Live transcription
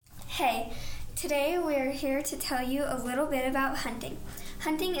Hey, today we're here to tell you a little bit about hunting.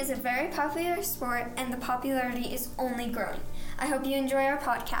 Hunting is a very popular sport and the popularity is only growing. I hope you enjoy our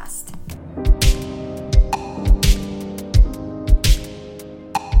podcast.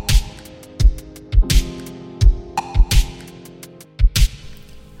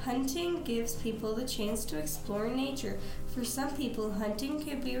 Hunting gives people the chance to explore nature. For some people, hunting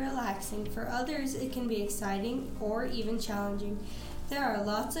can be relaxing. For others, it can be exciting or even challenging. There are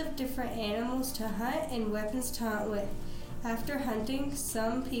lots of different animals to hunt and weapons to hunt with. After hunting,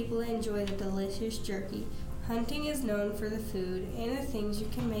 some people enjoy the delicious jerky. Hunting is known for the food and the things you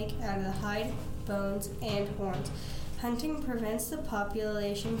can make out of the hide, bones, and horns. Hunting prevents the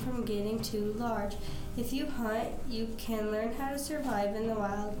population from getting too large. If you hunt, you can learn how to survive in the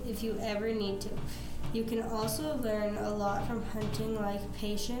wild if you ever need to. You can also learn a lot from hunting, like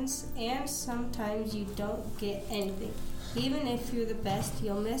patience, and sometimes you don't get anything. Even if you're the best,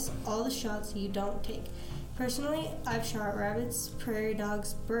 you'll miss all the shots you don't take. Personally, I've shot rabbits, prairie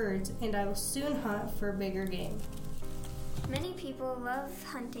dogs, birds, and I will soon hunt for bigger game. Many people love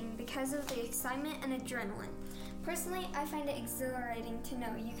hunting because of the excitement and adrenaline. Personally, I find it exhilarating to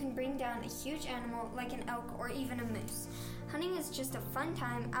know you can bring down a huge animal like an elk or even a moose. Hunting is just a fun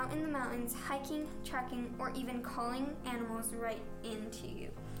time out in the mountains, hiking, tracking, or even calling animals right into you.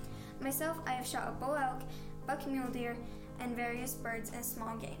 Myself, I have shot a bull elk, buck mule deer, and various birds and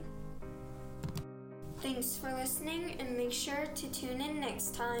small game. Thanks for listening and make sure to tune in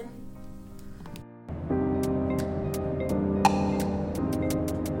next time.